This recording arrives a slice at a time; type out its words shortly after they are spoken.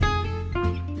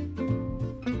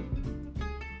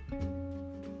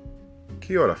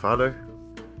Kia ora whānau.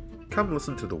 Come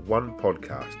listen to the One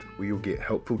podcast where you'll get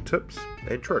helpful tips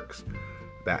and tricks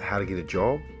about how to get a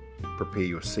job, prepare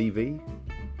your CV,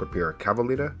 prepare a cover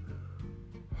letter,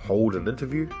 hold an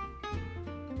interview,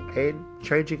 and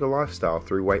changing a lifestyle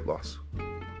through weight loss.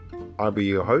 I'll be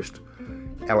your host,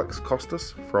 Alex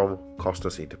Costas from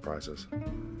Costas Enterprises.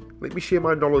 Let me share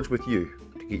my knowledge with you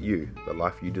to get you the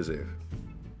life you deserve.